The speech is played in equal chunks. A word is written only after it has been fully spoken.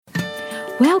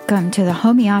Welcome to the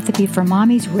Homeopathy for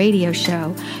Mommies radio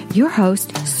show. Your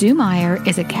host, Sue Meyer,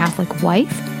 is a Catholic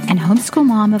wife and homeschool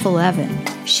mom of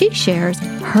 11. She shares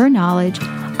her knowledge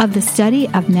of the study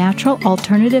of natural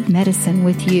alternative medicine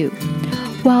with you.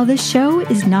 While this show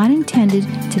is not intended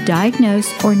to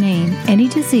diagnose or name any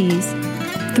disease,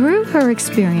 through her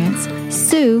experience,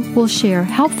 Sue will share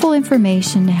helpful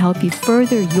information to help you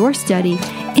further your study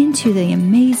into the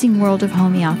amazing world of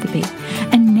homeopathy.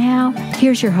 And now,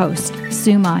 here's your host,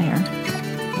 Sue Meyer.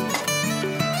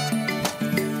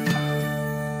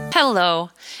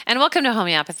 Hello, and welcome to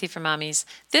Homeopathy for Mommies.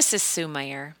 This is Sue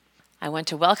Meyer. I want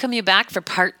to welcome you back for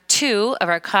part 2 of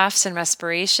our coughs and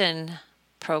respiration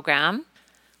program.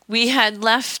 We had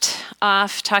left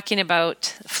off talking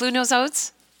about flu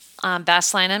nosodes,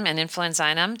 Basilinum and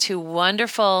Influenzinum, 2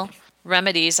 wonderful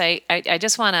remedies. I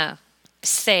just want to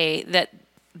say that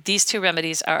these 2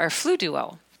 remedies are our flu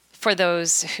duo. For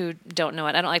those who don't know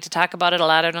it, I don't like to talk about it a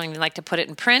lot. I don't even like to put it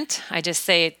in print. I just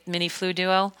say mini flu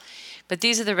duo. But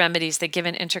these are the remedies that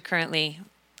given intercurrently,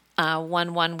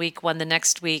 one week, one the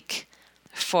next week,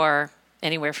 for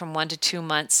anywhere from 1 to 2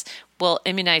 months, will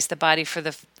immunize the body for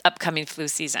the upcoming flu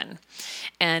season.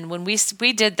 And when we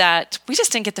did that, we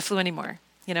just didn't get the flu anymore,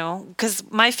 because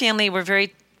my family, we're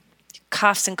very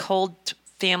coughs and cold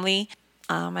family.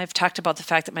 I've talked about the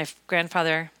fact that my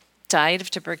grandfather died of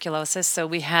tuberculosis, so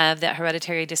we have that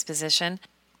hereditary disposition.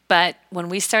 But when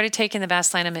we started taking the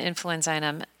Basilinum and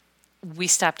Influenzinum, we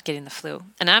stopped getting the flu.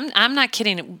 And I'm not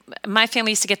kidding. My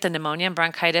family used to get the pneumonia and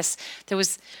bronchitis. I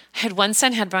had one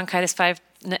son had bronchitis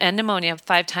and pneumonia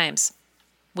 5 times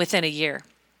within a year.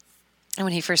 And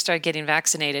when he first started getting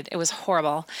vaccinated, it was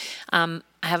horrible. I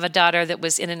have a daughter that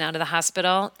was in and out of the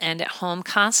hospital and at home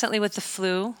constantly with the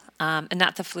flu, and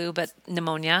not the flu, but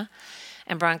pneumonia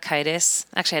and bronchitis.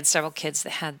 Actually, I had several kids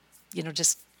that had,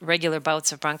 just regular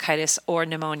bouts of bronchitis or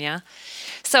pneumonia.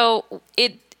 So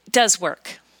it does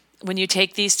work when you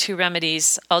take these 2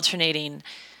 remedies alternating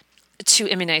to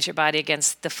immunize your body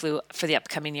against the flu for the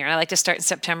upcoming year. I like to start in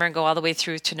September and go all the way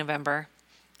through to November.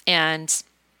 And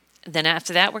then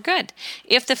after that, we're good.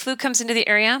 If the flu comes into the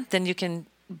area, then you can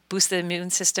boost the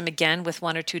immune system again with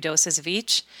 1 or 2 doses of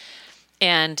each.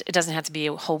 And it doesn't have to be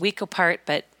a whole week apart,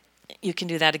 but you can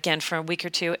do that again for a week or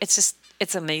 2.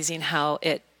 It's amazing how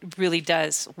it really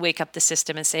does wake up the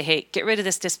system and say, hey, get rid of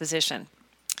this disposition.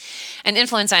 And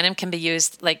Influenzinum can be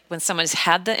used like when someone's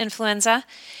had the influenza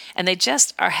and they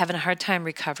just are having a hard time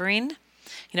recovering.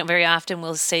 Very often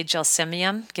we'll say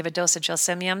Gelsemium, give a dose of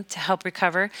Gelsemium to help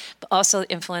recover, but also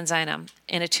Influenzinum.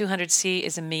 And a 200C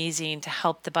is amazing to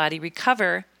help the body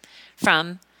recover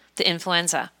from the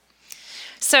influenza.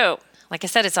 So, like I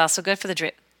said, it's also good for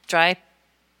the dry,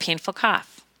 painful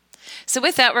cough. So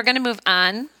with that, we're going to move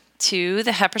on to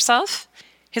the Heprasulf.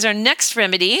 Here's our next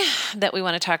remedy that we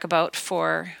want to talk about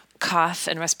for cough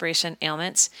and respiration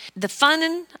ailments. The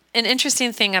fun and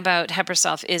interesting thing about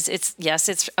Heprasulf is it's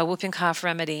a whooping cough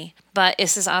remedy, but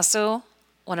this is also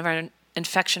one of our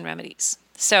infection remedies.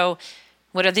 So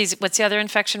what are these? What's the other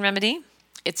infection remedy?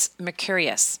 It's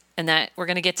Mercurius, and that we're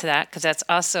going to get to that because that's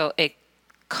also a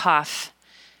cough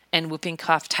and whooping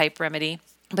cough type remedy.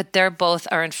 But they're both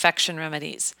our infection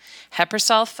remedies.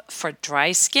 Heprasulf for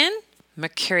dry skin,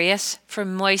 Mercurius for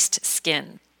moist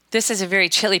skin. This is a very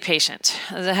chilly patient.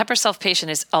 The Heprasulf patient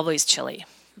is always chilly,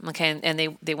 okay? And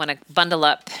they want to bundle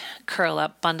up, curl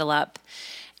up, bundle up.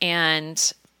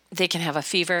 And they can have a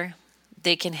fever.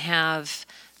 They can have,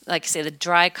 like I say, the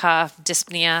dry cough,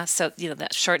 dyspnea, so,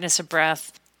 that shortness of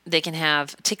breath. They can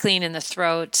have tickling in the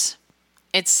throat.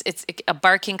 It's a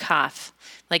barking cough,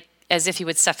 like as if you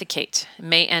would suffocate. It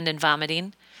may end in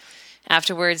vomiting.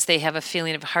 Afterwards, they have a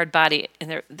feeling of hard body in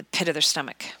the pit of their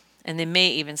stomach, and they may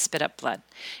even spit up blood.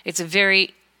 It's a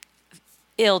very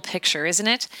ill picture, isn't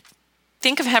it?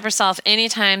 Think of Heprasulf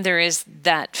anytime there is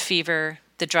that fever,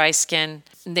 the dry skin,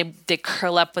 and they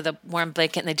curl up with a warm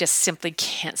blanket and they just simply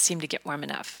can't seem to get warm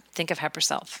enough. Think of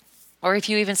Heprasulf. Or if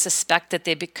you even suspect that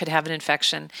they could have an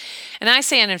infection. And I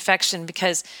say an infection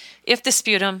because if the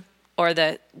sputum or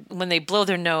when they blow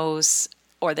their nose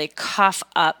or they cough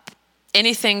up,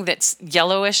 anything that's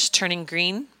yellowish turning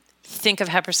green, think of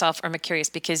Heprasulf or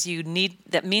Mercurius because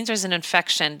that means there's an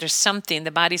infection. There's something, the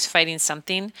body's fighting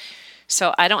something.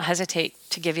 So I don't hesitate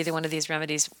to give either one of these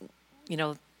remedies,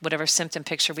 whatever symptom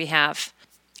picture we have.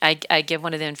 I give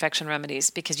one of the infection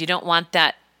remedies because you don't want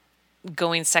that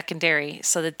going secondary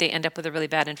so that they end up with a really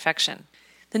bad infection.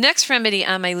 The next remedy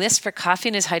on my list for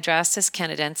coughing is Hydrastis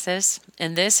canadensis,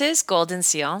 and this is golden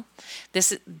seal.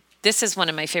 This is one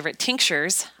of my favorite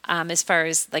tinctures as far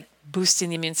as like boosting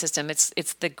the immune system.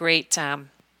 It's the great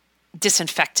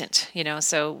disinfectant,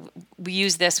 so we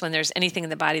use this when there's anything in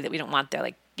the body that we don't want there,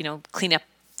 like, clean up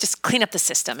the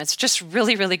system. It's just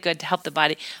really, really good to help the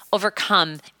body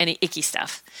overcome any icky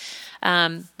stuff.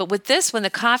 But with this, when the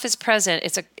cough is present,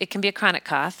 it can be a chronic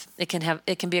cough. It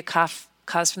can be a cough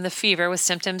caused from the fever with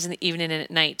symptoms in the evening and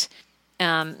at night.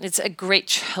 It's a great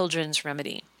children's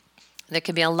remedy. There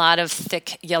can be a lot of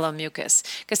thick yellow mucus.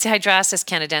 Because the Hydrastis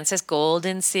canadensis,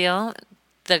 golden seal,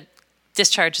 the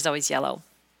discharge is always yellow.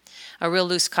 A real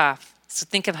loose cough. So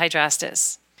think of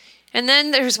Hydrastis. And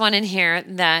then there's one in here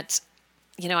that,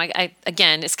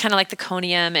 again, it's kind of like the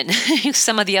conium and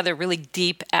some of the other really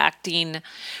deep acting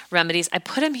remedies. I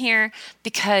put them here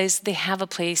because they have a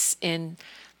place in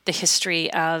the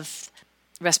history of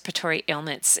respiratory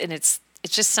ailments. And it's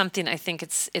just something I think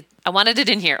I wanted it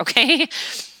in here, okay?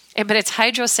 But it's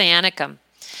hydrocyanicum.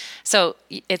 So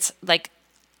it's like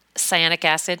cyanic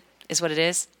acid is what it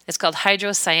is. It's called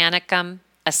hydrocyanicum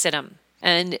acidum.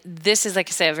 And this is, like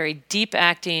I say, a very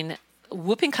deep-acting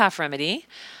whooping cough remedy.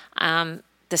 Can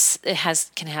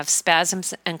have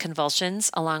spasms and convulsions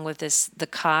along with the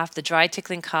cough, the dry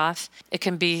tickling cough. It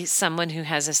can be someone who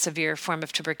has a severe form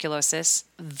of tuberculosis,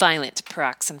 violent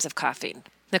paroxysms of coughing.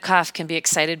 The cough can be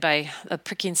excited by a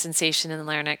pricking sensation in the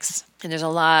larynx, and there's a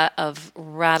lot of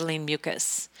rattling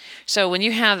mucus. So when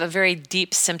you have a very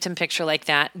deep symptom picture like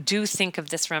that, do think of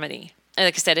this remedy.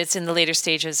 Like I said, it's in the later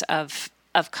stages of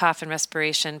cough and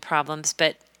respiration problems,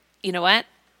 but you know what?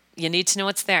 You need to know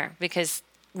it's there, because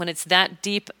when it's that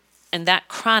deep and that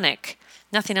chronic,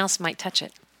 nothing else might touch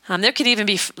it. There could even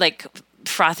be like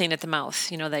frothing at the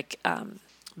mouth,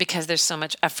 because there's so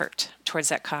much effort towards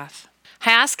that cough.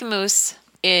 Hyoscyamus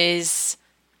is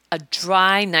a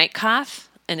dry night cough,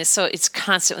 and it's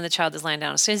constant when the child is lying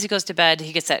down. As soon as he goes to bed,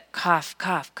 he gets that cough,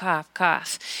 cough, cough,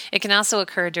 cough. It can also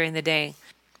occur during the day,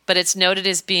 but it's noted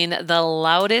as being the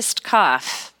loudest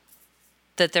cough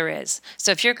that there is.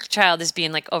 So if your child is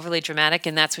being like overly dramatic,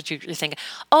 and that's what you're thinking,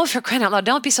 oh, for crying out loud,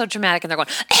 don't be so dramatic, and they're going,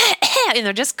 and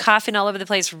they're just coughing all over the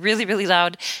place really, really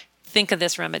loud, think of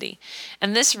this remedy.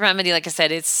 And this remedy, like I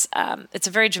said, it's a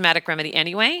very dramatic remedy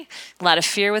anyway. A lot of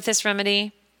fear with this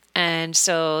remedy. And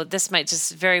so this might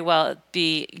just very well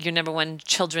be your number one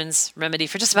children's remedy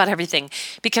for just about everything.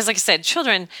 Because like I said,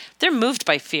 children, they're moved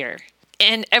by fear.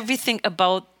 And everything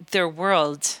about their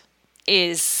world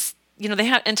is, they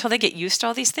have, until they get used to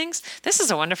all these things, this is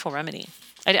a wonderful remedy.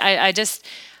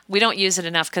 We don't use it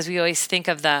enough because we always think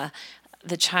of the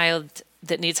child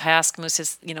that needs hyoscyamus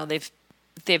as,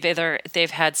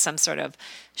 they've had some sort of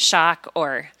shock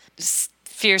or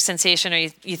fear sensation, or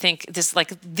you think this is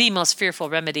like the most fearful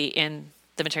remedy in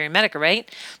the materia medica, right?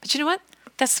 But you know what?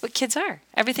 That's what kids are.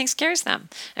 Everything scares them.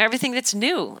 Everything that's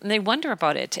new, and they wonder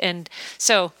about it. And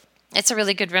so it's a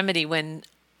really good remedy when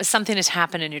something has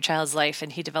happened in your child's life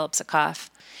and he develops a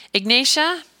cough.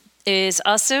 Ignatia is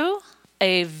also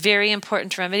a very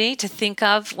important remedy to think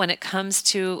of when it comes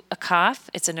to a cough.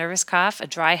 It's a nervous cough, a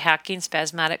dry, hacking,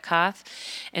 spasmodic cough,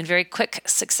 and very quick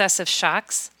successive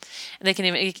shocks. And they can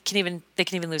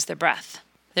even lose their breath.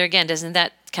 There again, doesn't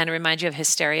that kind of remind you of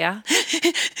hysteria?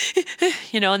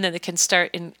 And then they can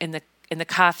start in the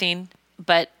coughing,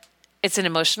 but it's an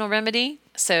emotional remedy.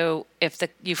 So if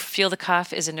you feel the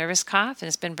cough is a nervous cough and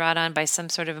it's been brought on by some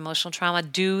sort of emotional trauma,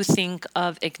 do think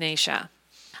of Ignatia.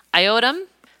 Iotum.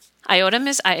 Iotum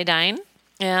is iodine.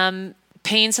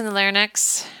 Pains in the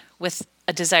larynx with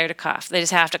a desire to cough. They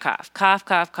just have to cough. Cough,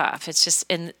 cough, cough. It's just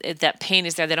that pain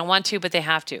is there. They don't want to, but they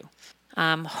have to.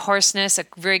 Hoarseness, a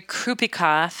very croupy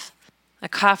cough, a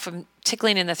cough from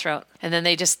tickling in the throat. And then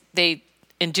they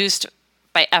induced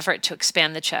by effort to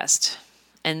expand the chest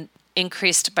and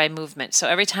increased by movement. So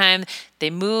every time they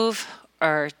move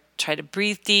or try to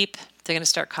breathe deep, they're going to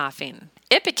start coughing.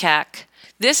 Ipecac.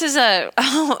 This is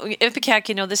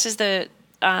Ipecac, this is the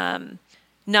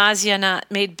nausea not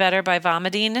made better by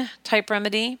vomiting type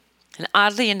remedy. And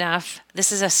oddly enough,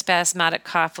 this is a spasmodic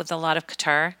cough with a lot of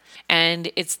catarrh,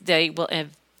 and they will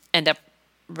end up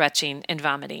retching and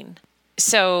vomiting.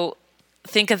 So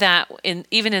think of that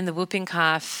even in the whooping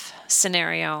cough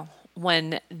scenario,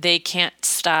 when they can't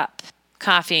stop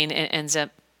coughing, it ends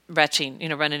up retching,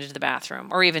 running into the bathroom,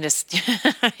 or even just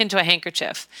into a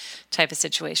handkerchief type of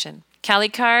situation.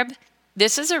 Calicarb.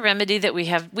 This is a remedy that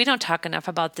we don't talk enough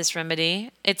about this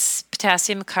remedy. It's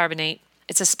potassium carbonate.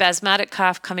 It's a spasmodic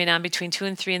cough coming on between 2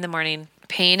 and 3 in the morning,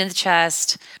 pain in the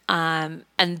chest, and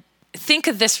think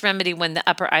of this remedy when the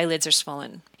upper eyelids are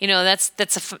swollen. That's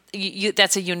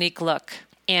a unique look.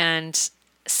 And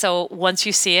so once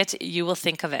you see it, you will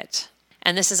think of it.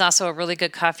 And this is also a really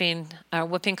good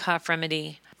whooping cough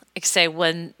remedy, like say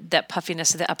when that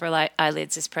puffiness of the upper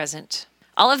eyelids is present.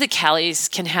 All of the Callies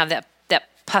can have that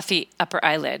puffy upper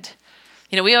eyelid.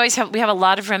 We have a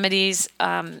lot of remedies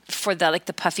for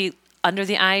the puffy under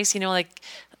the eyes,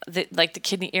 like the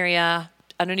kidney area,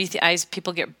 underneath the eyes.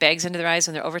 People get bags under their eyes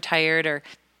when they're overtired or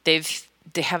they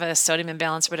have a sodium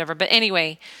imbalance or whatever. But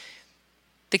anyway,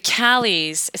 the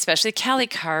Callies, especially Callie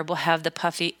Carb, will have the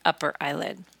puffy upper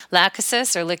eyelid.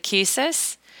 Lachesis or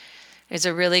lachesis is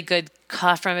a really good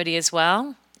cough remedy as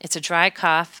well. It's a dry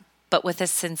cough, but with a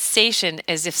sensation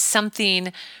as if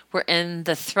something were in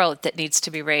the throat that needs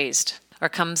to be raised or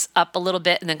comes up a little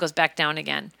bit and then goes back down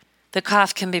again. The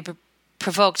cough can be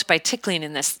provoked by tickling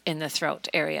in the throat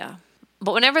area.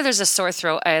 But whenever there's a sore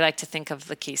throat, I like to think of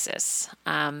lachesis.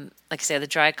 Like I say, the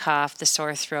dry cough, the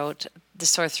sore throat,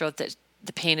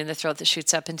 the pain in the throat that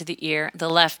shoots up into the ear, the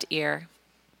left ear,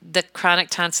 the chronic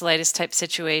tonsillitis type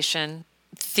situation.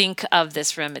 Think of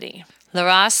this remedy.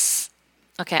 Laras.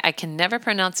 Okay, I can never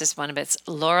pronounce this one, but it's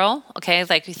laurel. Okay,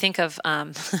 like we think of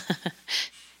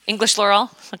English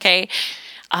laurel. Okay,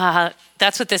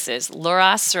 that's what this is.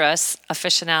 Lauraceras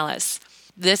officinalis.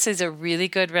 This is a really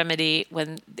good remedy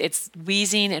when it's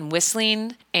wheezing and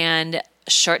whistling and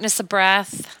shortness of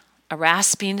breath, a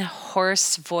rasping,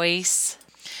 hoarse voice.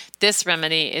 This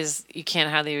remedy you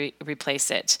can't hardly replace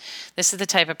it. This is the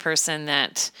type of person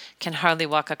that can hardly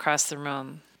walk across the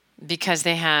room because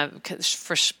they have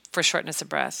for shortness of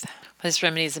breath. But this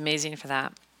remedy is amazing for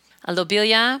that.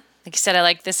 Lobelia, like you said, I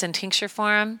like this in tincture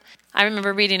form. I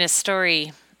remember reading a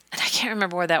story, and I can't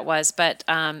remember where that was, but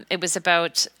it was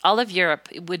about all of Europe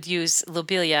would use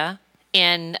lobelia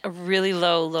in really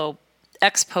low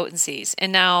X potencies.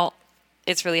 And now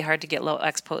it's really hard to get low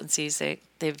X potencies.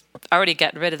 They've already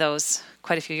gotten rid of those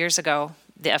quite a few years ago.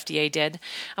 The FDA did.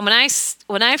 And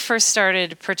when I first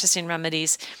started purchasing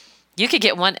remedies, you could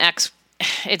get 1X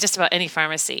at just about any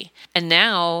pharmacy. And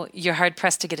now you're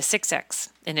hard-pressed to get a 6X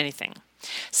in anything.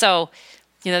 So,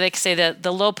 they say that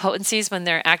the low potencies, when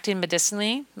they're acting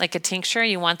medicinally, like a tincture,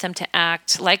 you want them to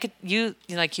act like you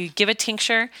give a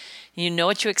tincture, you know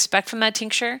what you expect from that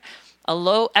tincture. A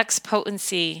low X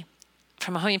potency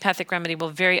from a homeopathic remedy will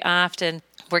very often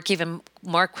work even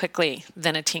more quickly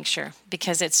than a tincture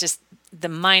because it's just the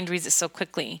mind reads it so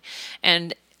quickly.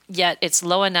 And yet it's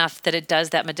low enough that it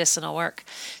does that medicinal work.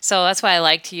 So that's why I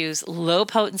like to use low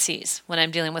potencies when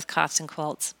I'm dealing with coughs and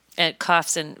colds,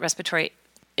 coughs and respiratory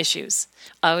issues.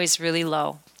 Always really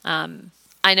low.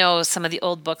 I know some of the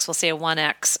old books will say a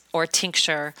 1X or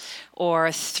tincture or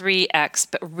 3X,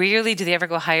 but rarely do they ever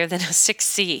go higher than a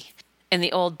 6C in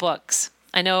the old books.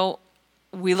 I know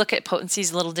we look at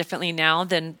potencies a little differently now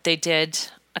than they did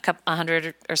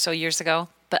 100 or so years ago,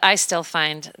 but I still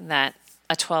find that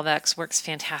a 12X works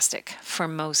fantastic for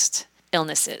most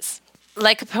illnesses.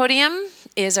 Lycopodium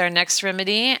is our next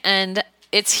remedy, and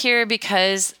it's here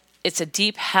because it's a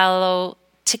deep, hollow,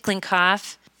 tickling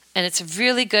cough, and it's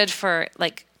really good for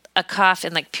like a cough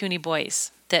in like puny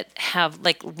boys that have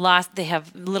they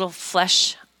have little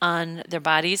flesh on their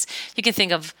bodies. You can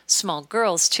think of small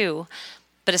girls too,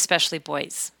 but especially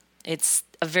boys. It's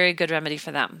a very good remedy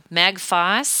for them.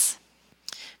 Magphos.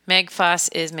 Magphos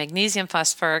is magnesium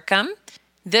phosphoricum.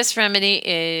 This remedy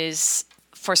is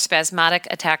for spasmodic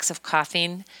attacks of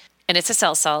coughing, and it's a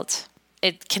cell salt.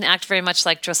 It can act very much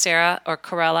like Drosera or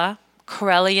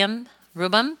Corellium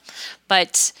rubrum,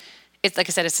 but it's like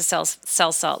I said, it's a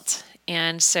cell salt.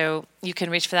 And so you can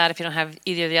reach for that if you don't have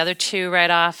either of the other two right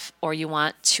off, or you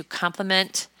want to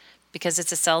complement because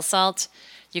it's a cell salt.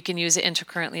 You can use it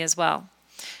intercurrently as well.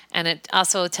 And it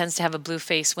also tends to have a blue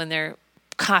face when they're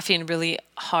coughing really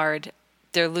hard.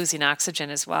 They're losing oxygen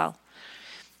as well.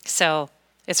 So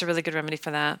it's a really good remedy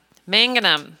for that.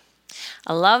 Manganum.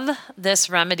 I love this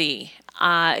remedy.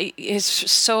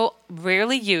 It's so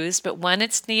rarely used, but when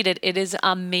it's needed, it is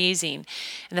amazing.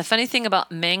 And the funny thing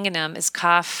about manganum is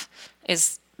cough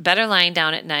is better lying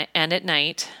down at night and at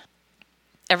night.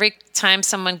 Every time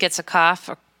someone gets a cough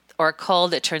or a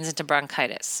cold, it turns into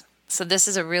bronchitis. So this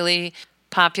is a really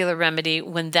popular remedy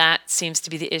when that seems to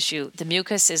be the issue. The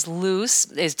mucus is loose,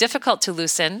 is difficult to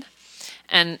loosen,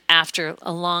 and after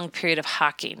a long period of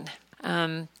hawking.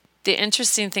 The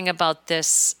interesting thing about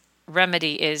this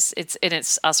remedy is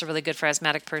it's also really good for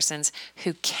asthmatic persons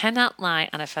who cannot lie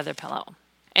on a feather pillow.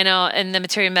 In the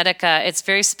Materia Medica, it's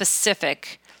very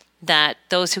specific that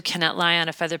those who cannot lie on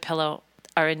a feather pillow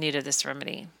are in need of this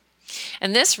remedy.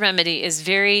 And this remedy is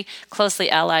very closely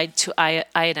allied to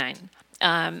iodine.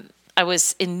 I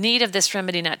was in need of this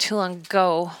remedy not too long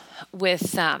ago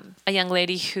with a young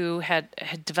lady who had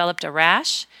developed a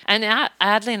rash. And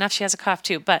oddly enough, she has a cough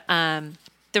too. But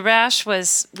the rash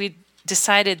we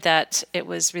decided that it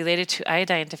was related to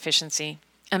iodine deficiency.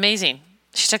 Amazing.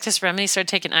 She took this remedy, started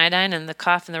taking iodine, and the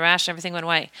cough and the rash and everything went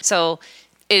away. So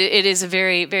it is a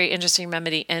very, very interesting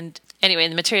remedy. And anyway,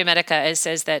 in the Materia Medica, it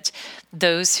says that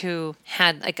those who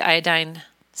had like iodine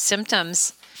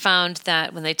symptoms found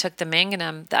that when they took the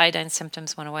manganum, the iodine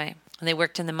symptoms went away. When they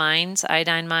worked in the mines,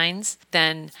 iodine mines,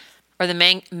 then, or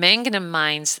the manganum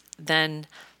mines, then,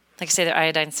 like I say, their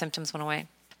iodine symptoms went away.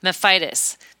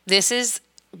 Mephitis. This is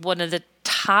one of the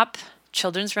top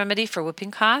children's remedy for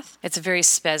whooping cough. It's a very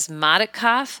spasmodic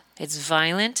cough. It's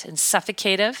violent and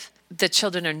suffocative. The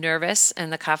children are nervous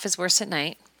and the cough is worse at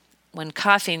night. When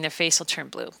coughing, their face will turn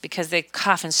blue because they're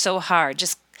coughing so hard.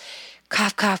 Just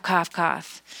cough, cough, cough,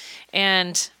 cough.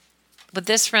 And with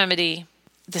this remedy,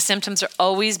 the symptoms are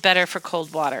always better for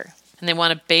cold water. And they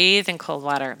want to bathe in cold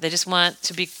water. They just want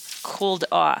to be cooled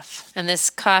off. And this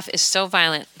cough is so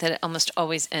violent that it almost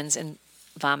always ends in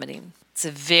vomiting. It's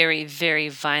a very, very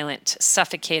violent,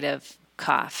 suffocative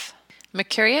cough.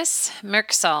 Mercurius,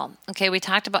 Mercsol. Okay, we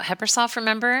talked about Heparsol,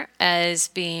 remember, as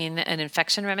being an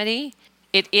infection remedy.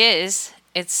 It is.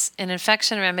 It's an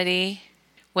infection remedy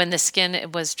when the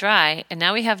skin was dry. And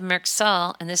now we have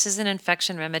Mercsol, and this is an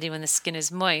infection remedy when the skin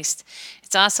is moist.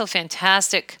 It's also a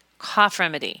fantastic cough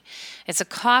remedy. It's a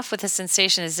cough with a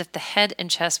sensation as if the head and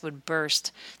chest would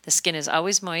burst. The skin is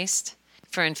always moist.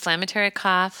 For inflammatory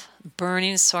cough,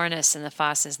 burning soreness in the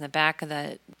fauces, in the back of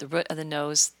the root of the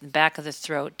nose, the back of the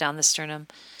throat, down the sternum,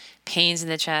 pains in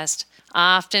the chest,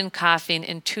 often coughing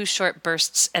in 2 short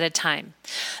bursts at a time.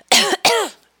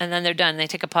 And then they're done. They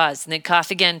take a pause and they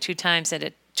cough again 2 times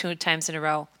in a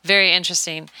row. Very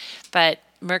interesting. But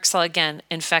Mercsol again,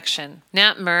 infection.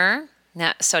 Nat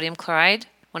sodium chloride,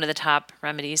 one of the top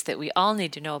remedies that we all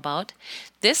need to know about.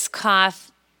 This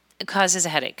cough causes a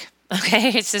headache. Okay,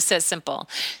 it's just that simple.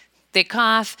 They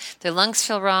cough, their lungs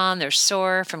feel raw, and they're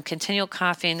sore from continual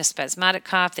coughing, a spasmodic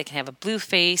cough. They can have a blue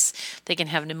face. They can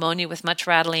have pneumonia with much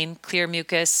rattling, clear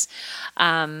mucus,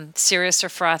 serous or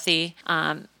frothy.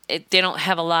 They don't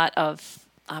have a lot of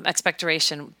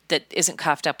expectoration that isn't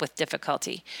coughed up with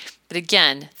difficulty. But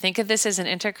again, think of this as an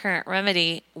intercurrent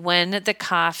remedy when the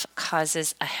cough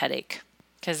causes a headache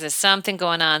because there's something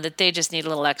going on that they just need a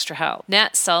little extra help.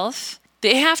 Nat Sulph.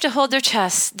 They have to hold their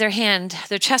chest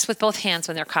with both hands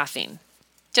when they're coughing.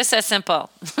 Just that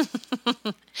simple.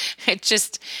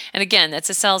 And again, that's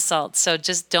a cell salt, so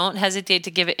just don't hesitate to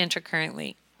give it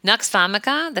intercurrently. Nux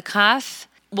vomica, the cough,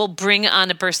 will bring on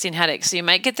a bursting headache. So you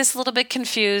might get this a little bit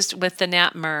confused with the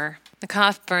Nat Mur. The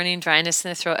cough, burning, dryness in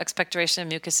the throat, expectoration of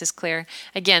mucus is clear.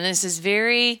 Again, this is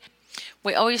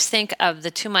we always think of the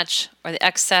too much or the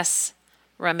excess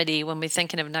remedy when we're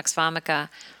thinking of Nux vomica.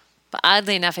 But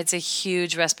oddly enough, it's a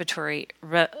huge respiratory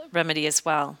remedy as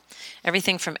well.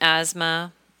 Everything from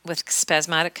asthma with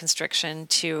spasmodic constriction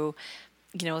to,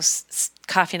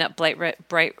 coughing up bright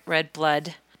red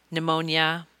blood,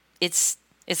 pneumonia. It's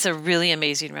a really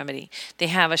amazing remedy. They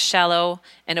have a shallow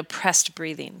and oppressed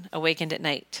breathing, awakened at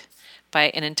night by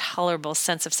an intolerable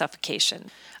sense of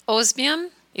suffocation. Osmium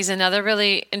is another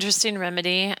really interesting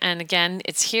remedy. And again,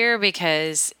 it's here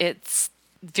because it's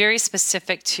very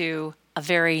specific to a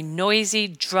very noisy,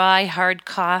 dry, hard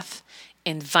cough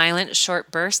in violent, short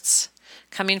bursts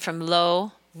coming from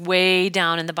low, way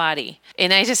down in the body.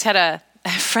 And I just had a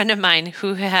friend of mine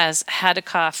who has had a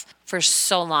cough for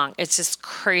so long. It's just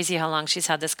crazy how long she's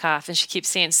had this cough. And she keeps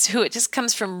saying, Sue, it just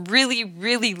comes from really,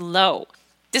 really low.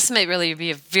 This might really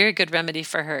be a very good remedy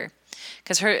for her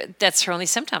because that's her only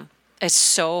symptom. It's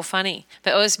so funny.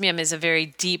 But osmium is a very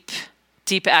deep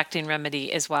acting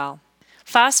remedy as well.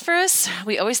 Phosphorus,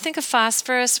 we always think of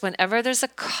phosphorus whenever there's a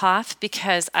cough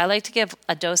because I like to give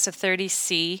a dose of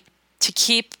 30C to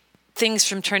keep things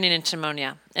from turning into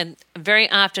pneumonia. And very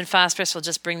often phosphorus will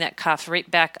just bring that cough right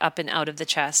back up and out of the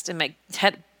chest and might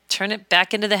turn it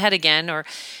back into the head again, or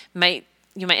you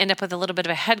might end up with a little bit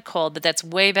of a head cold, but that's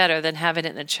way better than having it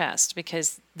in the chest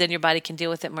because then your body can deal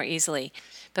with it more easily.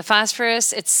 But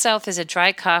phosphorus itself is a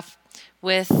dry cough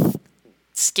with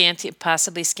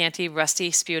possibly scanty,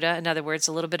 rusty sputa. In other words,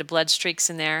 a little bit of blood streaks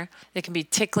in there. There can be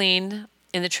tickling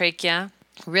in the trachea,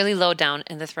 really low down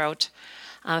in the throat.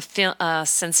 Feel a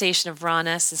sensation of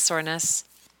rawness and soreness.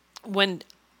 When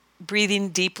breathing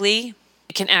deeply,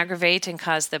 it can aggravate and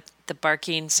cause the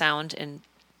barking sound and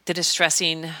the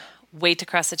distressing weight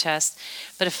across the chest.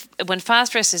 But when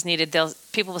phosphorus is needed,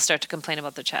 people will start to complain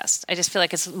about their chest. I just feel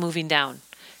like it's moving down.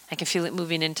 I can feel it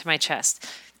moving into my chest.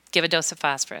 Give a dose of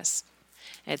phosphorus.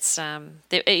 It's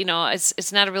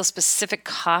it's not a real specific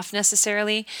cough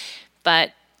necessarily,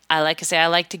 but I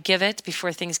like to give it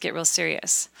before things get real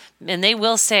serious. And they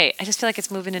will say, I just feel like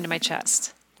it's moving into my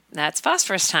chest. That's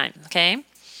phosphorus time, okay?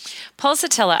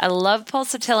 Pulsatilla. I love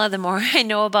pulsatilla. The more I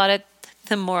know about it,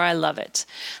 the more I love it.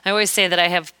 I always say that I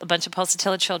have a bunch of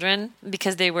pulsatilla children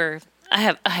because they were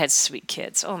I had sweet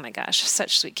kids. Oh my gosh,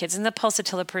 such sweet kids. And the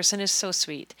pulsatilla person is so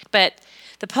sweet. But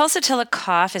the pulsatilla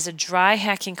cough is a dry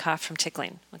hacking cough from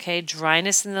tickling. Okay,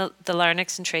 dryness in the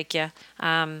larynx and trachea.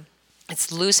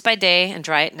 It's loose by day and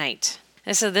dry at night.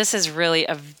 And so this is really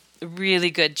a really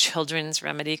good children's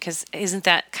remedy, because isn't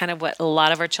that kind of what a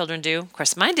lot of our children do? Of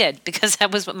course, mine did, because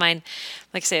that was what mine,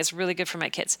 like I say, it's really good for my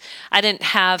kids. I didn't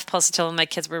have pulsatilla when my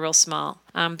kids were real small,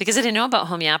 because I didn't know about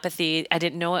homeopathy. I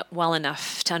didn't know it well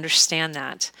enough to understand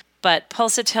that. But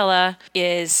pulsatilla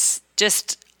is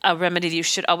just a remedy that you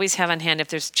should always have on hand if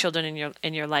there's children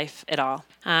in your life at all.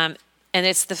 And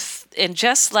it's and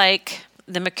just like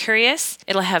the Mercurius,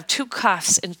 it'll have 2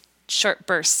 coughs in short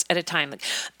bursts at a time, like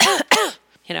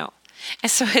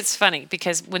And so it's funny,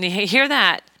 because when you hear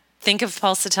that, think of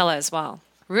pulsatilla as well.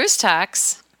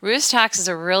 Rhus-tox is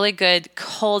a really good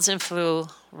colds and flu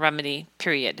remedy,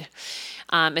 period.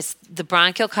 It's the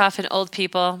bronchial cough in old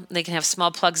people. They can have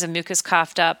small plugs of mucus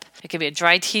coughed up. It can be a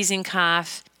dry teasing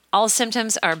cough. All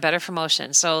symptoms are better for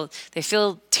motion. So they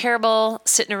feel terrible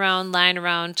sitting around, lying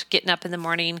around, getting up in the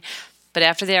morning. But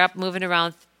after they're up moving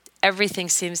around, everything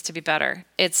seems to be better.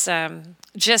 It's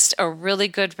just a really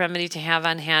good remedy to have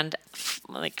on hand,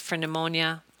 like for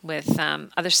pneumonia with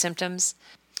other symptoms.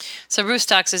 So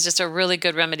Rhus-tox is just a really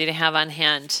good remedy to have on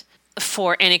hand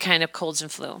for any kind of colds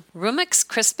and flu. Rumex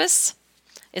crispus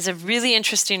is a really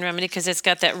interesting remedy because it's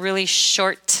got that really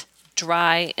short,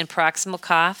 dry, and proximal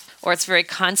cough, or it's very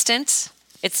constant.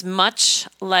 It's much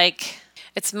like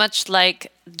a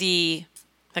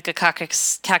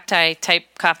cacti type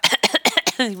cough.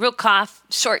 Real cough,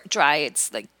 short, dry.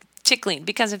 It's like tickling,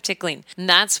 because of tickling. And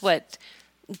that's what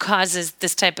causes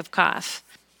this type of cough.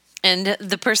 And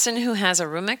the person who has a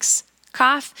Rumex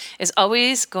cough is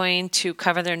always going to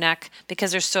cover their neck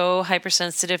because they're so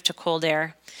hypersensitive to cold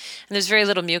air. And there's very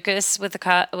little mucus with the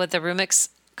Rumex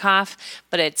cough,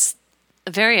 but it's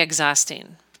very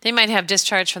exhausting. They might have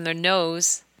discharge from their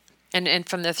nose and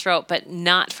from their throat, but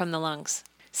not from the lungs.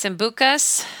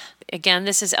 Sambucus, again,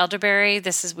 this is elderberry.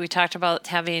 We talked about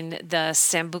having the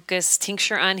Sambucus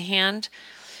tincture on hand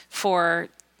for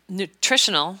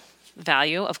nutritional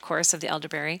value, of course, of the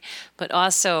elderberry, but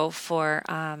also for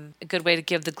a good way to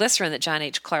give the glycerin that John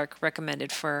H. Clarke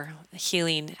recommended for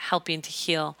healing, helping to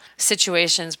heal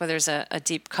situations where there's a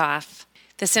deep cough.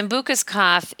 The Sambucus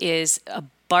cough is a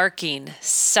barking,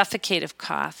 suffocative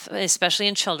cough, especially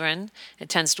in children. It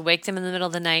tends to wake them in the middle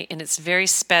of the night, and it's very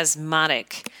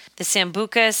spasmodic. The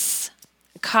Sambucus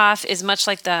cough is much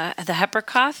like the Hepar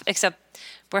cough, except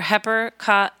where Hepar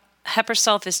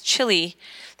sulf is chilly,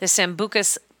 the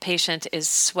Sambucus patient is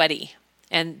sweaty,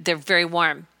 and they're very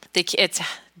warm. It's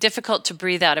difficult to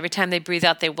breathe out. Every time they breathe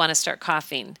out, they want to start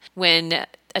coughing. When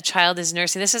a child is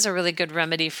nursing, this is a really good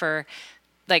remedy for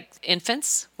like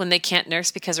infants when they can't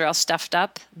nurse because they're all stuffed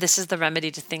up. This is the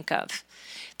remedy to think of.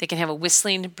 They can have a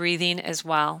whistling breathing as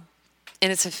well.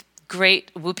 And it's a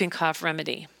great whooping cough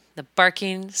remedy. The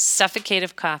barking,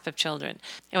 suffocative cough of children.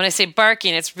 And when I say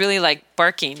barking, it's really like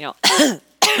barking, I'm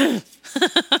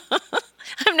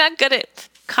not good at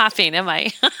coughing, am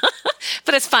I?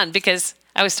 But it's fun because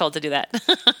I was told to do that.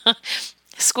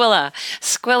 Squilla.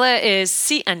 Squilla is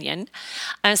sea onion.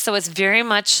 And so it's very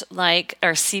much like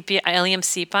our sepia, Allium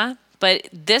cepa. But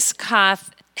this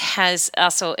cough has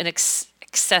also an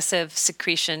excessive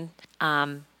secretion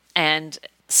and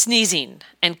sneezing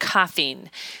and coughing.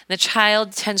 The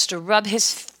child tends to rub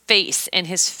his face and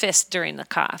his fist during the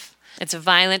cough. It's a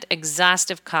violent,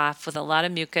 exhaustive cough with a lot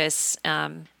of mucus,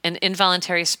 and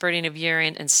involuntary spurting of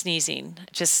urine and sneezing.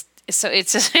 So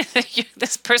it's just,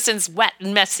 this person's wet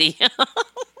and messy.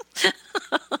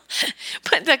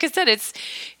 But like I said,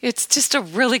 it's just a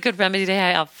really good remedy to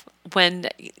have when,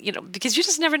 because you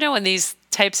just never know when these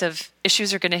types of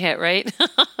issues are going to hit, right?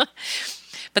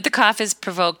 But the cough is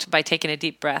provoked by taking a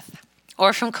deep breath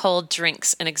or from cold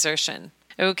drinks and exertion.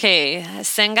 Okay,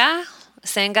 Senga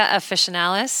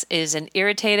officinalis is an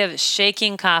irritative,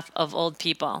 shaking cough of old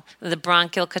people. The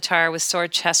bronchial catarrh with sore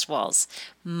chest walls,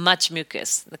 much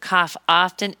mucus. The cough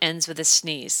often ends with a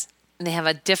sneeze. And they have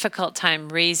a difficult time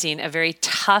raising a very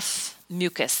tough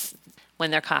mucus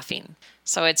when they're coughing.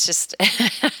 So it's just,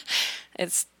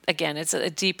 it's a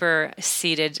deeper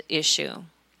seated issue.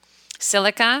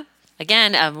 Silica,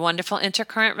 again, a wonderful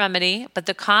intercurrent remedy, but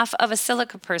the cough of a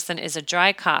silica person is a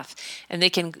dry cough, and they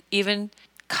can even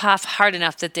cough hard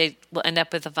enough that they will end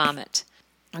up with a vomit.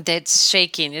 It's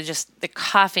shaking, they're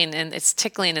coughing, and it's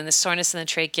tickling, and the soreness in the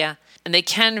trachea. And they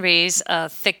can raise a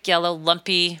thick, yellow,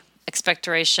 lumpy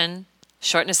expectoration,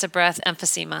 shortness of breath,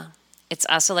 emphysema. It's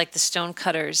also like the stone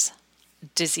cutter's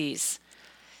disease.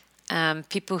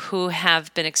 people who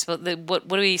have been exposed, what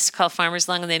do we used to call farmer's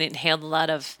lung, and they inhaled a lot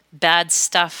of bad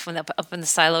stuff when up in the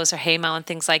silos or hay mow and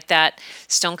things like that.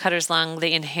 Stonecutter's lung,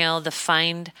 they inhale the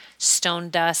fine stone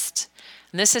dust.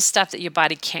 And this is stuff that your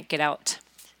body can't get out.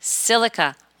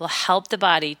 Silica will help the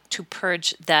body to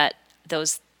purge the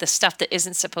stuff that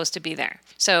isn't supposed to be there.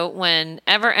 So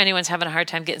whenever anyone's having a hard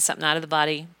time getting something out of the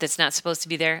body that's not supposed to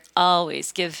be there,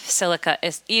 always give silica,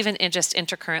 even just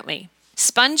intercurrently.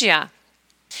 Spongia.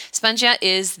 Spongia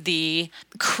is the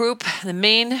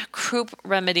main croup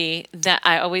remedy that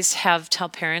I always tell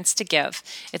parents to give.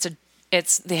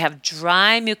 They have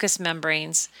dry mucous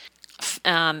membranes.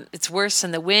 It's worse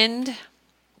than the wind.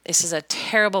 This is a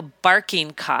terrible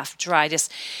barking cough,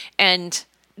 and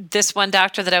this one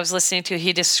doctor that I was listening to,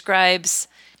 he describes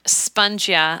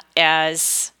spongia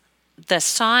as the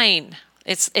sign.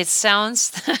 It sounds,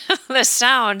 the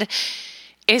sound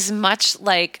is much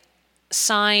like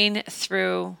sawing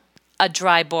through a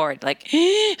dry board. Like,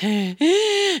 isn't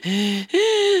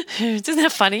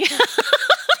that funny?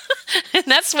 And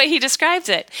that's the way he describes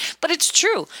it. But it's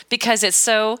true because it's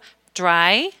so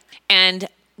dry, and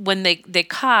when they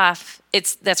cough,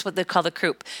 that's what they call the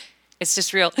croup. It's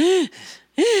just real.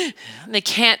 They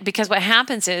can't, because what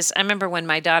happens is, I remember when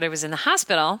my daughter was in the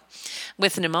hospital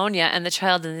with pneumonia and the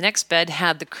child in the next bed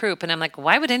had the croup, and I'm like,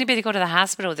 why would anybody go to the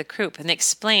hospital with a croup? And they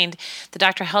explained, the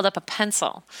doctor held up a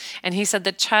pencil, and he said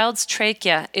the child's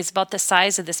trachea is about the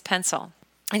size of this pencil.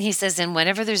 And he says, and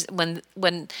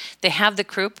when they have the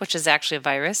croup, which is actually a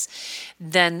virus,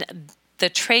 then the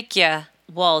trachea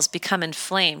walls become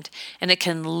inflamed, and it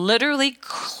can literally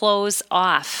close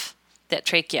off that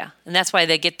trachea. And that's why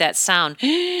they get that sound.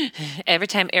 Every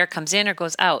time air comes in or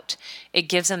goes out, it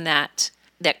gives them that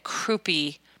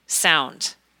croupy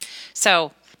sound.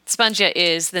 So spongia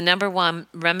is the number one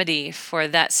remedy for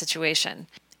that situation.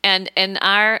 And in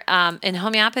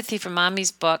Homeopathy for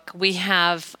Mommy's book, we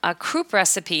have a croup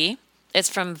recipe. It's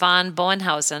from von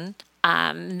Boenhausen.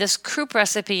 This croup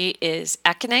recipe is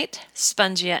aconite,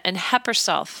 spongia, and pepper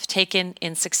sulf taken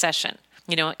in succession.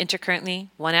 Intercurrently,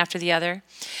 one after the other.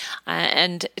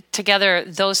 And together,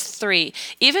 those three,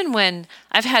 even when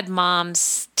I've had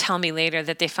moms tell me later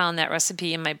that they found that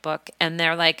recipe in my book, and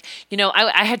they're like,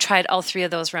 I had tried all three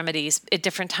of those remedies at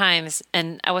different times,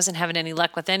 and I wasn't having any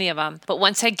luck with any of them. But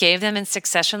once I gave them in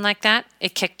succession like that,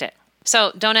 it kicked it.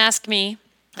 So don't ask me.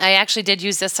 I actually did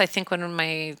use this, I think, when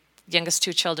my youngest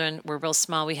two children were real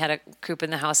small. We had a croup in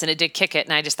the house, and it did kick it.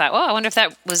 And I just thought, I wonder if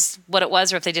that was what it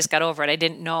was, or if they just got over it. I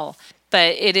didn't know.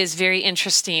 But it is very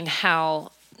interesting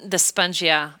how the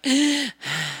spongia,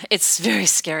 it's very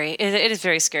scary. It is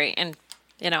very scary. And,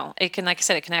 it can, like I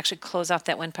said, it can actually close off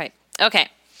that windpipe. Okay.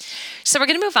 So we're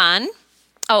going to move on.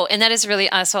 Oh, and that is really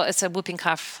also, it's a whooping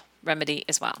cough remedy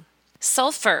as well.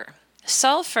 Sulfur.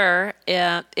 Sulfur,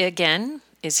 again,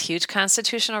 is huge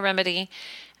constitutional remedy.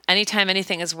 Anytime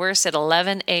anything is worse at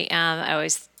 11 a.m., I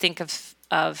always think of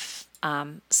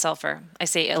sulfur. I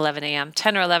say 11 a.m.,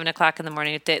 10 or 11 o'clock in the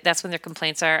morning. That's when their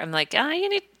complaints are. I'm like, you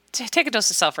need to take a dose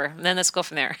of sulfur, and then let's go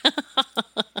from there.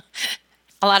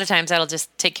 A lot of times that'll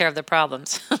just take care of the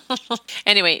problems.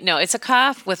 Anyway, no, it's a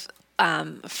cough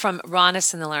from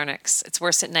rawness in the larynx. It's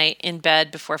worse at night, in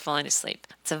bed, before falling asleep.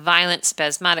 It's a violent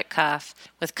spasmodic cough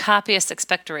with copious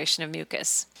expectoration of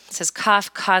mucus. It says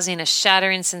cough causing a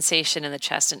shattering sensation in the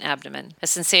chest and abdomen, a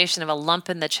sensation of a lump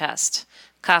in the chest.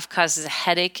 Cough causes a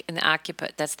headache in the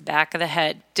occiput. That's the back of the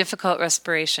head. Difficult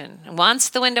respiration. Wants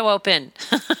the window open.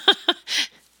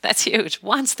 That's huge.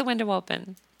 Wants the window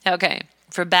open. Okay.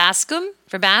 Verbascum.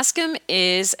 Verbascum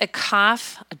is a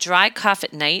dry cough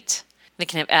at night. They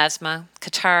can have asthma,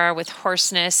 catarrh with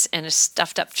hoarseness and a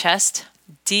stuffed up chest.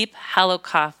 Deep, hollow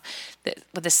cough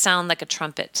with a sound like a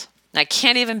trumpet. I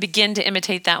can't even begin to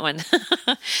imitate that one.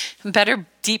 Better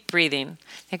deep breathing.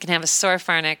 They can have a sore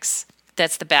pharynx.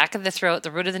 That's the back of the throat,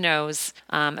 the root of the nose,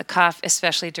 a cough,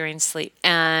 especially during sleep.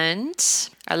 And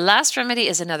our last remedy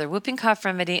is another whooping cough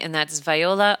remedy, and that's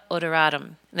Viola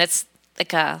odoratum. That's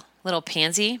like a little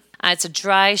pansy. It's a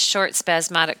dry, short,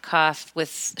 spasmodic cough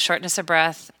with shortness of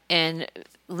breath and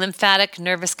lymphatic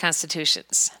nervous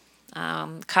constitutions.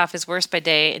 Cough is worse by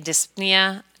day, and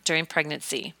dyspnea during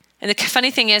pregnancy. And the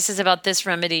funny thing is about this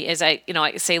remedy is I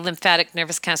say lymphatic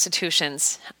nervous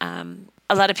constitutions.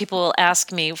 A lot of people will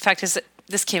ask me, in fact,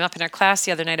 this came up in our class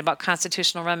the other night about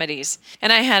constitutional remedies.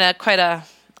 And I had quite a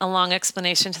long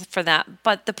explanation for that.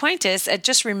 But the point is, it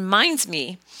just reminds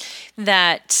me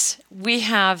that we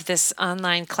have this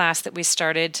online class that we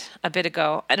started a bit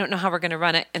ago. I don't know how we're going to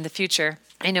run it in the future.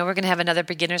 I know we're going to have another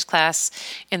beginner's class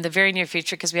in the very near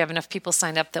future because we have enough people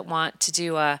signed up that want to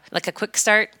do a quick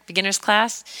start beginner's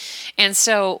class. And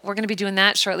so we're going to be doing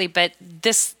that shortly. But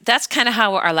that's kind of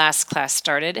how our last class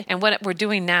started. And what we're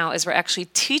doing now is we're actually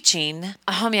teaching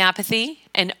homeopathy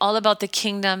and all about the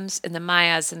kingdoms and the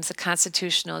miasms, the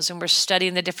constitutionals, and we're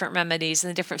studying the different remedies and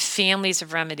the different families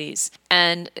of remedies.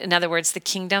 And in other words, the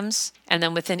kingdoms, and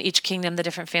then within each kingdom, the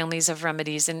different families of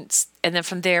remedies. And then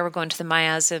from there, we're going to the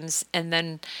miasms, and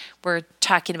then we're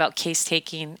talking about case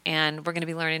taking, and we're going to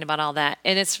be learning about all that.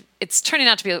 And it's turning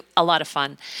out to be a lot of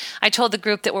fun. I told the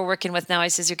group that we're working with now, I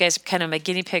says, you guys are kind of my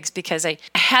guinea pigs because I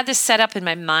had this set up in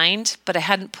my mind, but I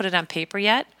hadn't put it on paper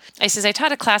yet. I says, I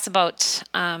taught a class about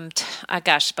 10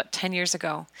 years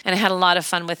ago, and I had a lot of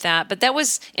fun with that, but that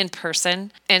was in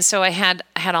person. And so I had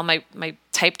all my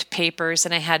typed papers,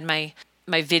 and I had my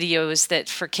videos that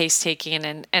for case taking,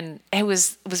 and it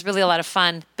was really a lot of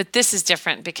fun. But this is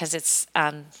different because it's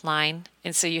online,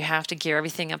 and so you have to gear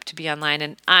everything up to be online,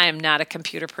 and I am not a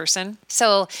computer person.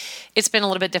 So it's been a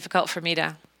little bit difficult for me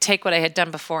to take what I had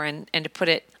done before and to put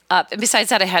it up. And besides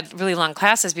that, I had really long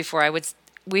classes before. Our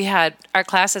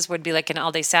classes would be like an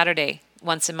all-day Saturday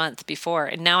once a month before,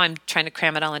 and now I'm trying to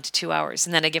cram it all into 2 hours,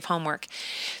 and then I give homework.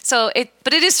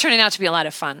 But it is turning out to be a lot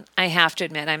of fun. I have to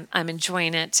admit, I'm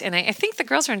enjoying it, and I think the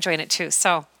girls are enjoying it too.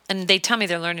 So, and they tell me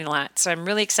they're learning a lot, so I'm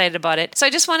really excited about it. So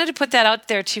I just wanted to put that out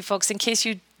there to folks in case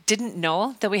you didn't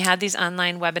know that we had these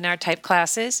online webinar type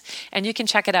classes, and you can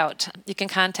check it out. You can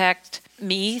contact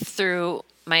me through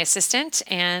my assistant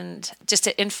and just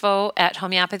at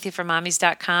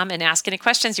info@homeopathyformommies.com and ask any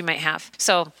questions you might have.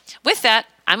 So with that,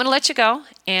 I'm going to let you go,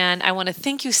 and I want to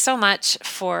thank you so much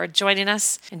for joining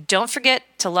us. And don't forget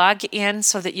to log in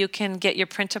so that you can get your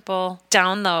printable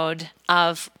download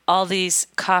of all these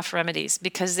cough remedies,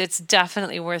 because it's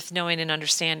definitely worth knowing and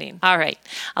understanding. All right,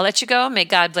 I'll let you go. May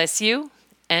God bless you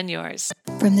and yours.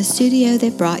 From the studio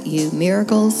that brought you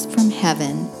Miracles from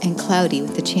Heaven and Cloudy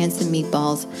with a Chance of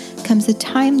Meatballs comes a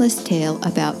timeless tale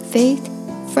about faith,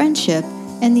 friendship,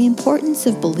 and the importance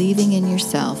of believing in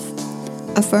yourself.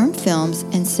 Affirm Films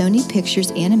and Sony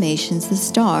Pictures Animation's The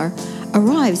Star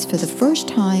arrives for the first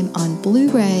time on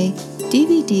Blu-ray,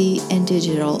 DVD, and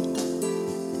digital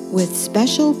with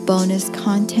special bonus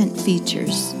content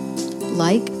features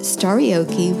like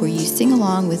Starioke, where you sing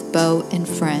along with Bo and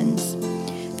friends.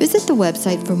 Visit the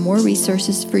website for more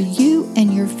resources for you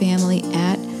and your family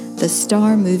at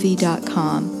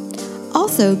thestarmovie.com.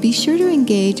 Also, be sure to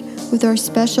engage with our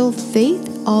special Faith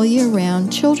All Year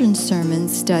Round Children's Sermon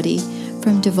study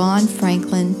from Devon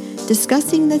Franklin,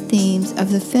 discussing the themes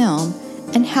of the film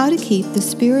and how to keep the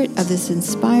spirit of this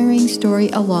inspiring story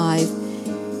alive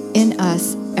in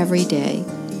us every day.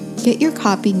 Get your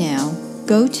copy now.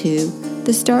 Go to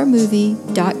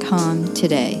thestarmovie.com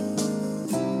today.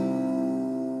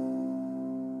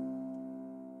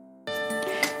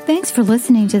 Thanks for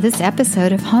listening to this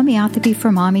episode of Homeopathy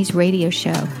for Mommies radio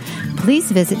show.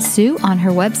 Please visit Sue on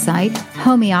her website,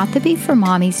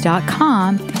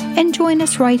 homeopathyformommies.com, and join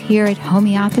us right here at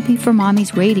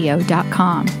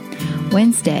homeopathyformommiesradio.com,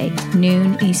 Wednesday,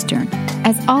 noon Eastern.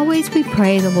 As always, we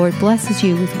pray the Lord blesses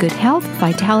you with good health,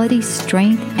 vitality,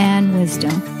 strength, and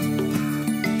wisdom.